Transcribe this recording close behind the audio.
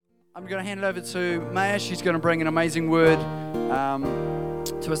I'm going to hand it over to Maya. She's going to bring an amazing word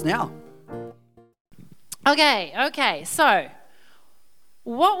to us now. Okay. So,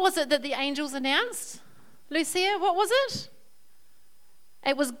 what was it that the angels announced? Lucia, what was it?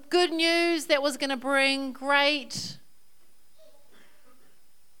 It was good news that was going to bring great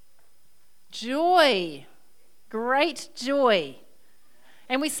joy. Great joy.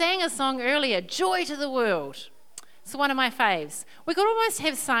 And we sang a song earlier, Joy to the World. It's one of my faves. We could almost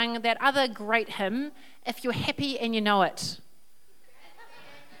have sung that other great hymn, If You're Happy and You Know It.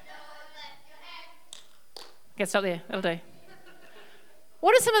 Okay, stop there. That'll do.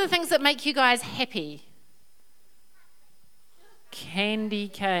 What are some of the things that make you guys happy? Candy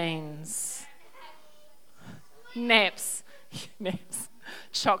canes. Naps.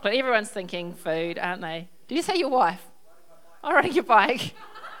 Chocolate. Everyone's thinking food, aren't they? Did you say your wife? Oh, riding your bike.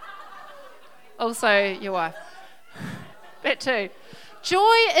 Also your wife. That too.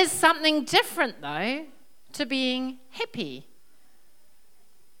 Joy is something different, though, to being happy.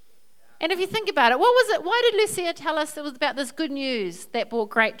 And if you think about it, what was it? Why did Lucia tell us it was about this good news that brought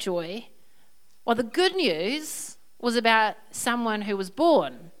great joy? Well, the good news was about someone who was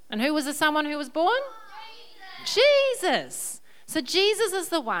born. And who was the someone who was born? Jesus. So Jesus is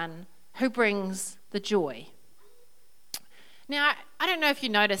the one who brings the joy. Now, I don't know if you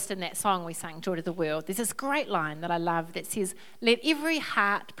noticed in that song we sang, Joy to the World, there's this great line that I love that says, let every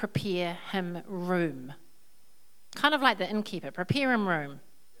heart prepare him room. Kind of like the innkeeper, prepare him room.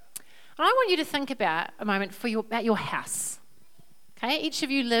 And I want you to think about a moment about your house. Okay, each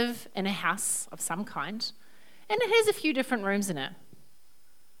of you live in a house of some kind, and it has a few different rooms in it.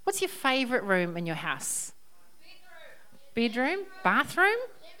 What's your favourite room in your house? Bedroom? Bathroom?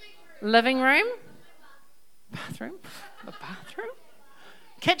 Living room? Bathroom? The bathroom?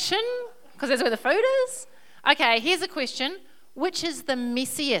 Kitchen? Because that's where the food is? Okay, here's a question. Which is the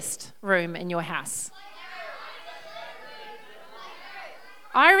messiest room in your house?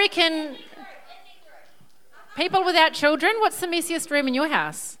 I reckon people without children, what's the messiest room in your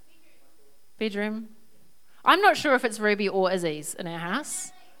house? Bedroom? I'm not sure if it's Ruby or Izzy's in our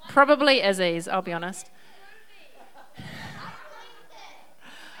house. Probably Izzy's, I'll be honest.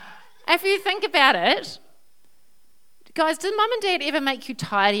 If you think about it, guys, did Mum and Dad ever make you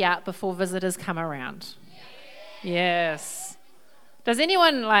tidy up before visitors come around? Yes. Does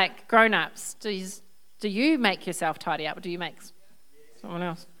anyone, like grown-ups, do you make yourself tidy up, or do you make someone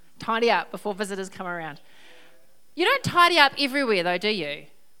else tidy up before visitors come around? You don't tidy up everywhere, though, do you,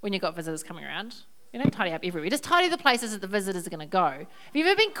 when you've got visitors coming around? You don't tidy up everywhere. Just tidy the places that the visitors are going to go. Have you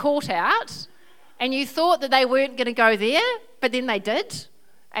ever been caught out and you thought that they weren't going to go there, but then they did?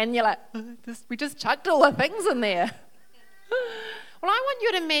 And you're like, we just chucked all the things in there. Well, I want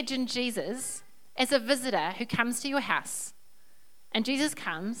you to imagine Jesus as a visitor who comes to your house. And Jesus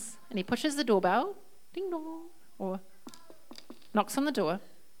comes and he pushes the doorbell, ding dong, or knocks on the door.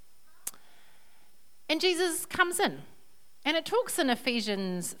 And Jesus comes in. And it talks in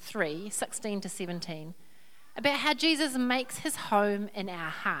Ephesians 3:16 to 17 about how Jesus makes his home in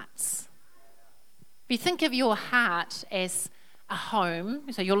our hearts. If you think of your heart as a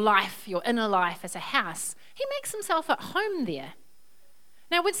home, so your life, your inner life as a house, he makes himself at home there.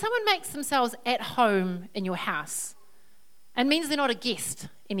 Now, when someone makes themselves at home in your house, it means they're not a guest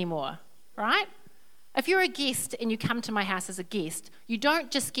anymore, right? If you're a guest and you come to my house as a guest, you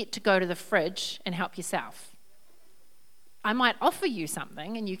don't just get to go to the fridge and help yourself. I might offer you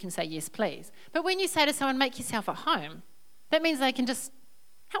something and you can say, yes, please. But when you say to someone, make yourself at home, that means they can just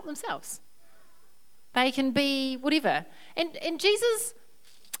help themselves. They can be whatever. And Jesus,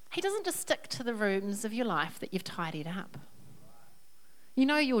 he doesn't just stick to the rooms of your life that you've tidied up. You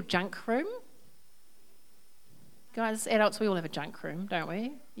know your junk room? Guys, adults, we all have a junk room, don't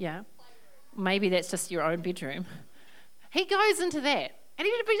we? Yeah. Maybe that's just your own bedroom. He goes into that. And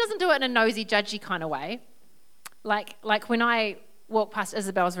he doesn't do it in a nosy, judgy kind of way. Like when I walk past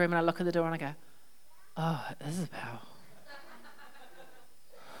Isabel's room and I look at the door and I go, oh, Isabel.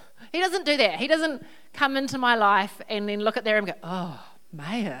 He doesn't do that. He doesn't come into my life and then look at their room and go, oh,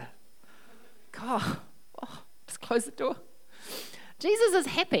 Maya. God, just close the door. Jesus is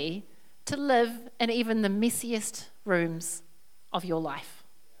happy to live in even the messiest rooms of your life.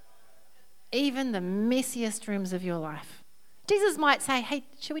 Even the messiest rooms of your life. Jesus might say, hey,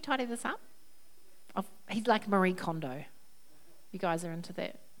 should we tidy this up? He's like Marie Kondo. You guys are into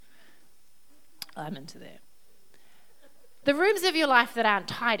that? I'm into that. The rooms of your life that aren't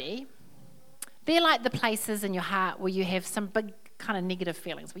tidy, they're like the places in your heart where you have some big kind of negative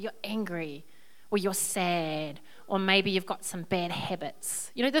feelings, where you're angry, where you're sad, or maybe you've got some bad habits.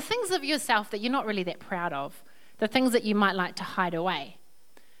 You know, the things of yourself that you're not really that proud of, the things that you might like to hide away.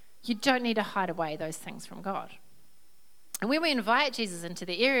 You don't need to hide away those things from God. And when we invite Jesus into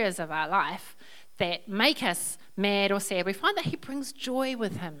the areas of our life that make us mad or sad, we find that he brings joy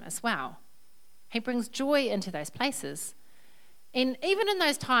with him as well. He brings joy into those places. And even in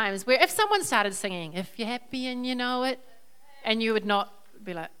those times where if someone started singing, if you're happy and you know it, and you would not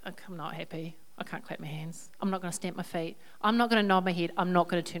be like, I'm not happy, I can't clap my hands, I'm not going to stamp my feet, I'm not going to nod my head, I'm not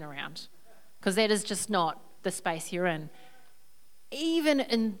going to turn around. Because that is just not the space you're in. Even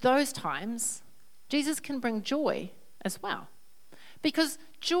in those times, Jesus can bring joy as well. Because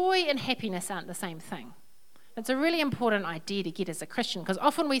joy and happiness aren't the same thing. It's a really important idea to get as a Christian, because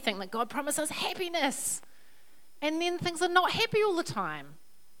often we think that God promises happiness, and then things are not happy all the time.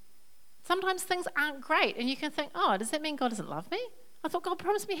 Sometimes things aren't great, and you can think, oh, does that mean God doesn't love me? I thought God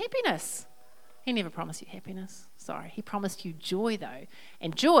promised me happiness. He never promised you happiness. Sorry, he promised you joy, though,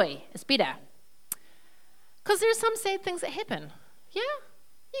 and joy is better. Because there are some sad things that happen. Yeah?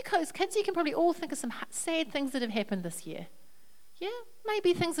 You guys, kids, you can probably all think of some sad things that have happened this year. Yeah?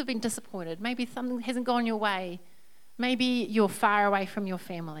 Maybe things have been disappointed. Maybe something hasn't gone your way. Maybe you're far away from your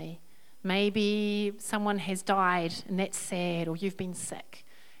family. Maybe someone has died and that's sad, or you've been sick.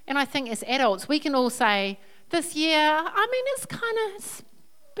 And I think as adults, we can all say, this year, I mean, it's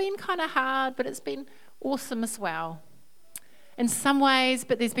been kind of hard, but it's been awesome as well. In some ways,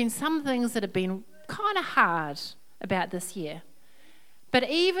 but there's been some things that have been kind of hard about this year. But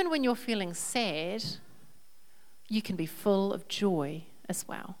even when you're feeling sad, you can be full of joy as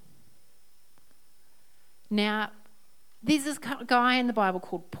well. Now, there's this guy in the Bible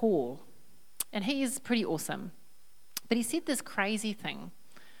called Paul, and he is pretty awesome. But he said this crazy thing.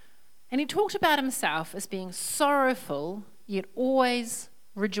 And he talked about himself as being sorrowful, yet always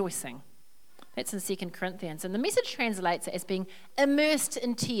rejoicing. That's in 2 Corinthians. And the Message translates it as being immersed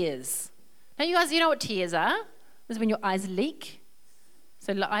in tears. Now, you guys, you know what tears are? This is when your eyes leak.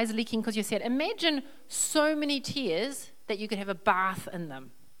 So the eyes leaking because you're sad. Imagine so many tears that you could have a bath in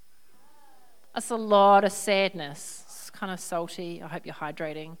them. That's a lot of sadness. It's kind of salty. I hope you're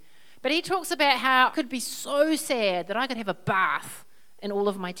hydrating. But he talks about how it could be so sad that I could have a bath in all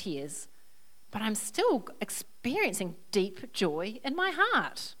of my tears, but I'm still experiencing deep joy in my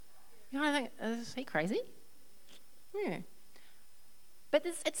heart. You know, I think, is he crazy? Yeah. But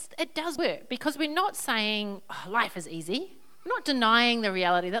it does work, because we're not saying, oh, life is easy. We're not denying the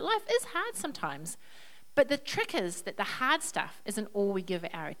reality that life is hard sometimes. But the trick is that the hard stuff isn't all we give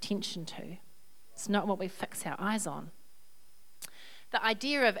our attention to. It's not what we fix our eyes on. The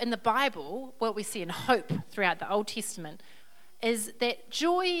idea of, in the Bible, what we see in hope throughout the Old Testament, is that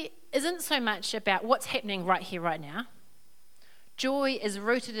joy isn't so much about what's happening right here, right now. Joy is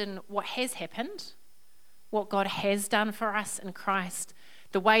rooted in what has happened, what God has done for us in Christ,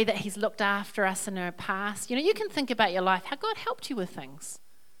 the way that he's looked after us in our past. You know, you can think about your life, how God helped you with things.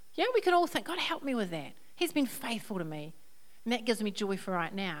 Yeah, we can all think, God helped me with that. He's been faithful to me, and that gives me joy for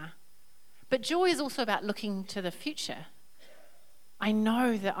right now. But joy is also about looking to the future. I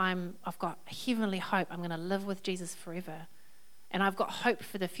know that I've got heavenly hope. I'm going to live with Jesus forever. And I've got hope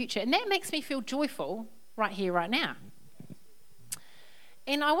for the future. And that makes me feel joyful right here, right now.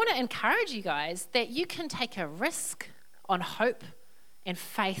 And I want to encourage you guys that you can take a risk on hope and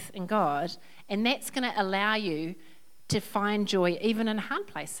faith in God, and that's going to allow you to find joy even in hard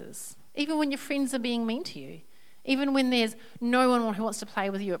places, even when your friends are being mean to you, even when there's no one who wants to play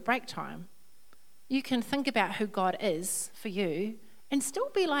with you at break time. You can think about who God is for you and still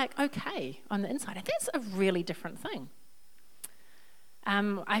be like, okay, on the inside. And that's a really different thing.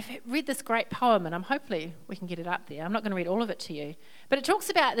 I've read this great poem, and hopefully we can get it up there. I'm not going to read all of it to you, but it talks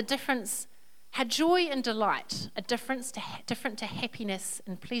about the difference, how joy and delight are different to happiness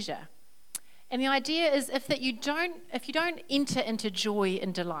and pleasure. And the idea is if you don't enter into joy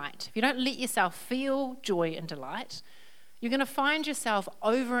and delight, if you don't let yourself feel joy and delight, you're going to find yourself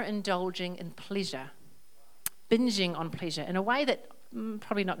overindulging in pleasure, binging on pleasure in a way that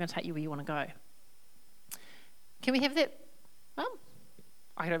probably not going to take you where you want to go. Can we have that? Well,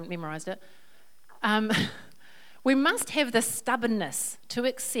 I haven't memorised it. We must have the stubbornness to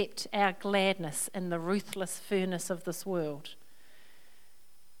accept our gladness in the ruthless furnace of this world.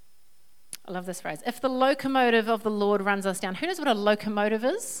 I love this phrase. If the locomotive of the Lord runs us down. Who knows what a locomotive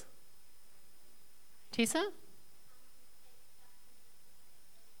is? Tessa?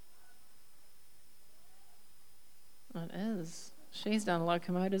 It is. She's done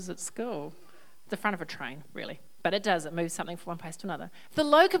locomotives at school. The front of a train, really. But it does. It moves something from one place to another. If the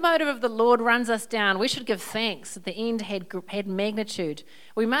locomotive of the Lord runs us down, we should give thanks that the end had magnitude.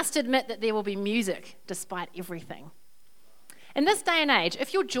 We must admit that there will be music despite everything. In this day and age,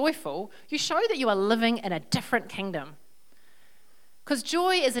 if you're joyful, you show that you are living in a different kingdom. Because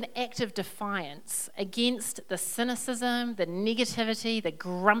joy is an act of defiance against the cynicism, the negativity, the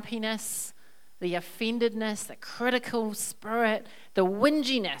grumpiness, the offendedness, the critical spirit, the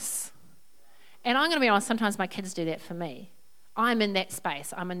whinginess. And I'm going to be honest, sometimes my kids do that for me. I'm in that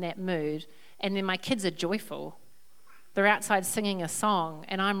space, I'm in that mood, and then my kids are joyful. They're outside singing a song,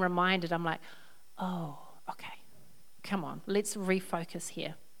 and I'm reminded, I'm like, oh, okay, come on, let's refocus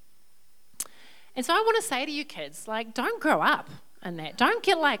here. And so I want to say to you kids, like, don't grow up in that. Don't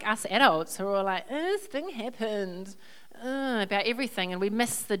get like us adults who are like, this thing happened about everything, and we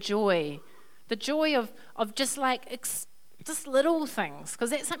miss the joy of just like just little things, because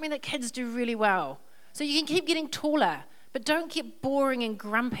that's something that kids do really well. So you can keep getting taller, but don't get boring and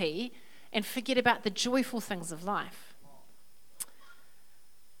grumpy and forget about the joyful things of life.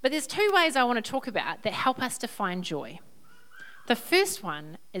 But there's two ways I want to talk about that help us to find joy. The first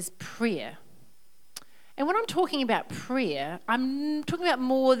one is prayer. And when I'm talking about prayer, I'm talking about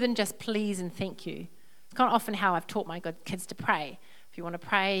more than just please and thank you. It's kind of often how I've taught my kids to pray. If you want to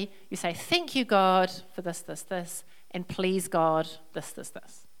pray, you say, thank you, God, for this, this, this, and please, God, this, this,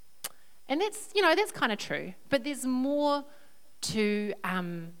 this. And that's kind of true. But there's more to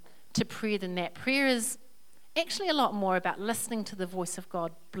prayer than that. Prayer is actually a lot more about listening to the voice of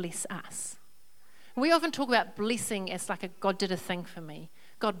God bless us. We often talk about blessing as like God did a thing for me.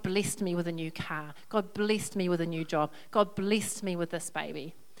 God blessed me with a new car. God blessed me with a new job. God blessed me with this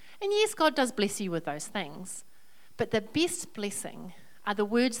baby. And yes, God does bless you with those things. But the best blessing are the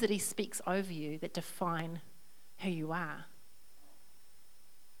words that he speaks over you that define who you are.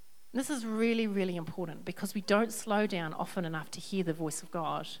 And this is really, really important because we don't slow down often enough to hear the voice of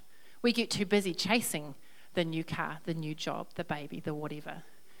God. We get too busy chasing the new car, the new job, the baby, the whatever,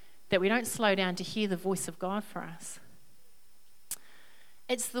 that we don't slow down to hear the voice of God for us.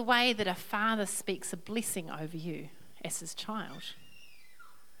 It's the way that a father speaks a blessing over you as his child.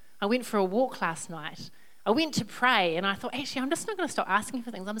 I went for a walk last night. I went to pray and I thought, actually, I'm just not going to stop asking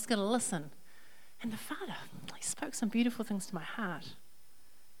for things. I'm just going to listen. And the Father, he spoke some beautiful things to my heart.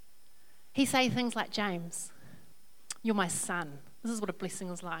 He said things like, James, you're my son. This is what a blessing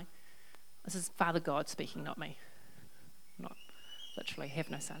is like. This is Father God speaking, not me. Not literally, have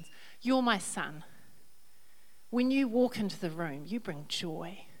no sons. You're my son. When you walk into the room, you bring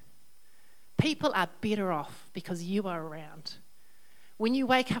joy. People are better off because you are around. When you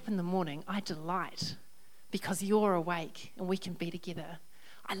wake up in the morning, I delight because you're awake and we can be together.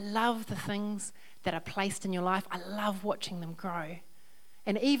 I love the things that are placed in your life. I love watching them grow.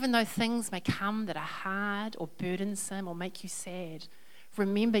 And even though things may come that are hard or burdensome or make you sad,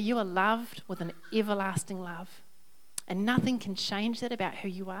 remember you are loved with an everlasting love. And nothing can change that about who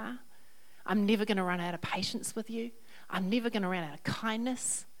you are. I'm never going to run out of patience with you. I'm never going to run out of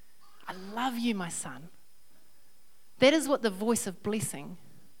kindness. I love you, my son. That is what the voice of blessing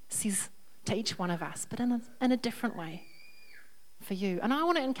says to each one of us, but in a different way for you. And I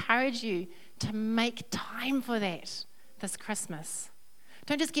want to encourage you to make time for that this Christmas.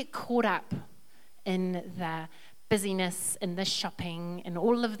 Don't just get caught up in the busyness and the shopping and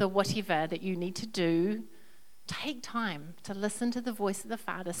all of the whatever that you need to do. Take time to listen to the voice of the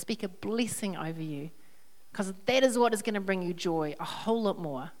Father, speak a blessing over you, because that is what is going to bring you joy a whole lot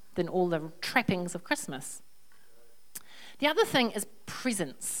more than all the trappings of Christmas. The other thing is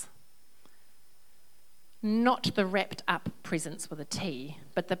presents. Not the wrapped up presents with a T,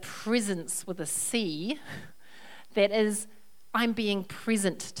 but the presence with a C. That is, I'm being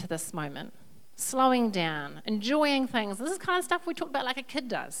present to this moment, slowing down, enjoying things. This is kind of stuff we talk about like a kid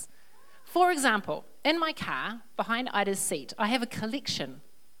does. For example, in my car, behind Ida's seat, I have a collection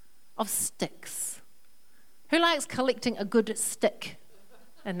of sticks. Who likes collecting a good stick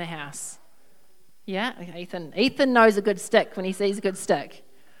in the house? Yeah, Ethan knows a good stick when he sees a good stick.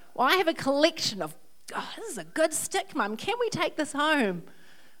 Well, I have a collection of, this is a good stick, Mum. Can we take this home?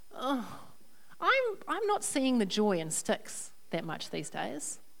 Oh, I'm not seeing the joy in sticks that much these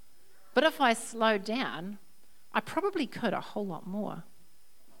days. But if I slowed down, I probably could a whole lot more.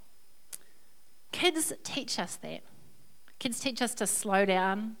 Kids teach us that. Kids teach us to slow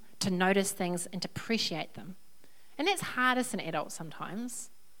down, to notice things, and to appreciate them. And that's hard as an adult sometimes.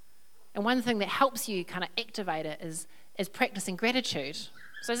 And one thing that helps you kind of activate it is practicing gratitude.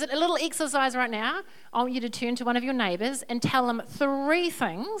 So is it a little exercise right now? I want you to turn to one of your neighbours and tell them 3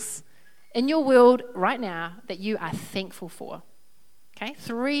 things in your world right now that you are thankful for. Okay?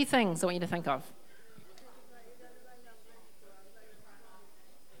 3 things I want you to think of.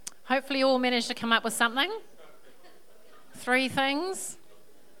 Hopefully you all managed to come up with something. 3 things.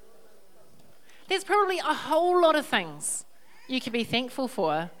 There's probably a whole lot of things you could be thankful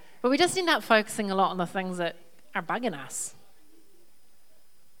for, but we just end up focusing a lot on the things that are bugging us.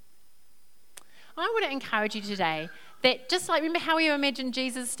 I want to encourage you today that just like, remember how you imagine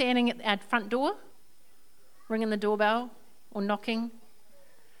Jesus standing at our front door, ringing the doorbell or knocking?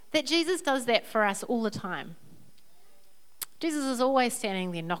 That Jesus does that for us all the time. Jesus is always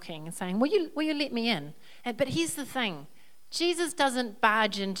standing there knocking and saying, will you let me in? But here's the thing. Jesus doesn't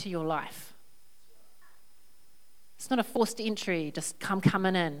barge into your life. It's not a forced entry, just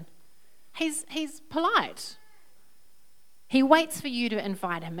coming in. He's polite. He waits for you to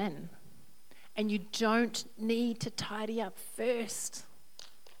invite him in. And you don't need to tidy up first.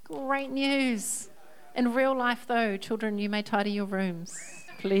 Great news. In real life though, children, you may tidy your rooms.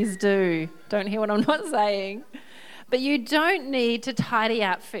 Please do. Don't hear what I'm not saying. But you don't need to tidy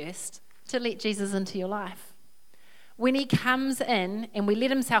up first to let Jesus into your life. When he comes in and we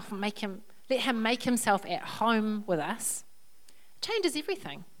let him make himself at home with us, it changes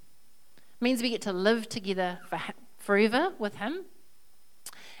everything. It means we get to live together forever with him.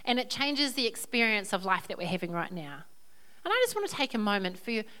 And it changes the experience of life that we're having right now. And I just want to take a moment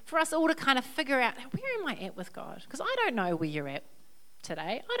for us all to kind of figure out, where am I at with God? Because I don't know where you're at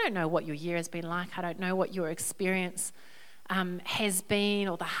today. I don't know what your year has been like. I don't know what your experience has been,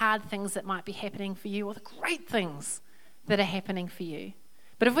 or the hard things that might be happening for you, or the great things that are happening for you.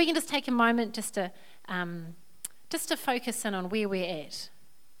 But if we can just take a moment just to focus in on where we're at.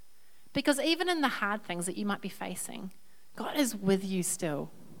 Because even in the hard things that you might be facing, God is with you still.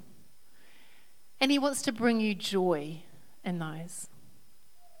 And he wants to bring you joy in those.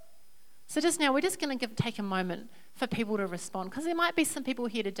 So just now, we're just going to take a moment for people to respond, because there might be some people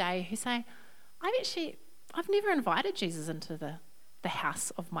here today who say, I've never invited Jesus into the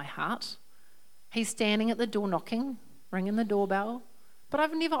house of my heart. He's standing at the door knocking, ringing the doorbell, but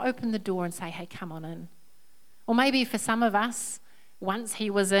I've never opened the door and say, hey, come on in. Or maybe for some of us, once he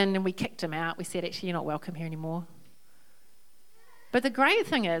was in and we kicked him out, we said, actually, you're not welcome here anymore. But the great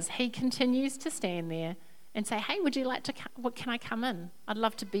thing is, he continues to stand there and say, hey, would you like to can I come in? I'd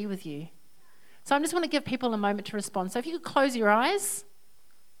love to be with you. So I just want to give people a moment to respond. So if you could close your eyes,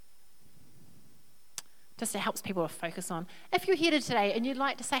 just it helps people to focus on. If you're here today and you'd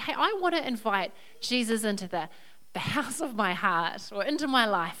like to say, hey, I want to invite Jesus into the house of my heart, or into my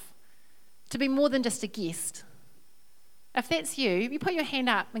life, to be more than just a guest. If that's you put your hand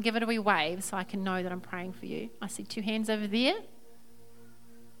up and give it a wee wave so I can know that I'm praying for you. I see 2 hands over there.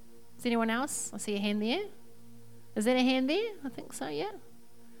 Is anyone else? I see a hand there. Is that a hand there? I think so, yeah.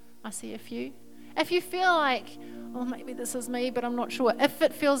 I see a few. If you feel like, oh, maybe this is me, but I'm not sure. If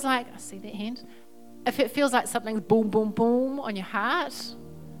it feels like, I see that hand. If it feels like something's boom, boom, boom on your heart,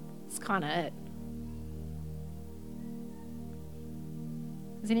 it's kind of it.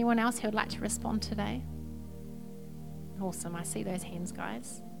 Is anyone else who would like to respond today? Awesome. I see those hands,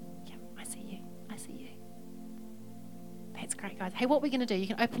 guys. Yeah, I see you. I see you. That's great, guys. Hey, what we're going to do, you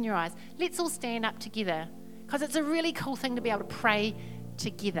can open your eyes. Let's all stand up together, because it's a really cool thing to be able to pray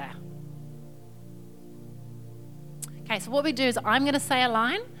together. Okay, so what we do is I'm going to say a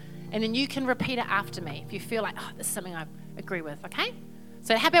line, and then you can repeat it after me if you feel like, oh, this is something I agree with, okay?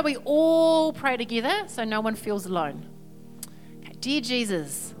 So how about we all pray together so no one feels alone? Okay, dear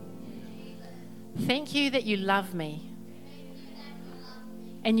Jesus, thank you that you love me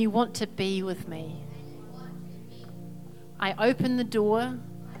and you want to be with me. I open the door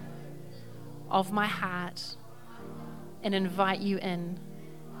of my heart and invite you in.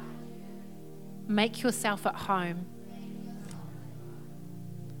 Make yourself at home.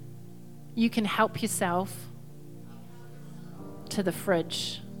 You can help yourself to the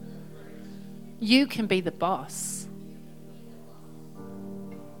fridge. You can be the boss.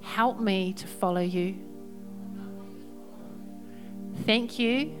 Help me to follow you. Thank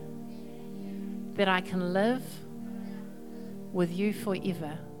you that I can live with you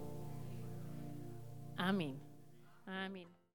forever. Amen. Amen.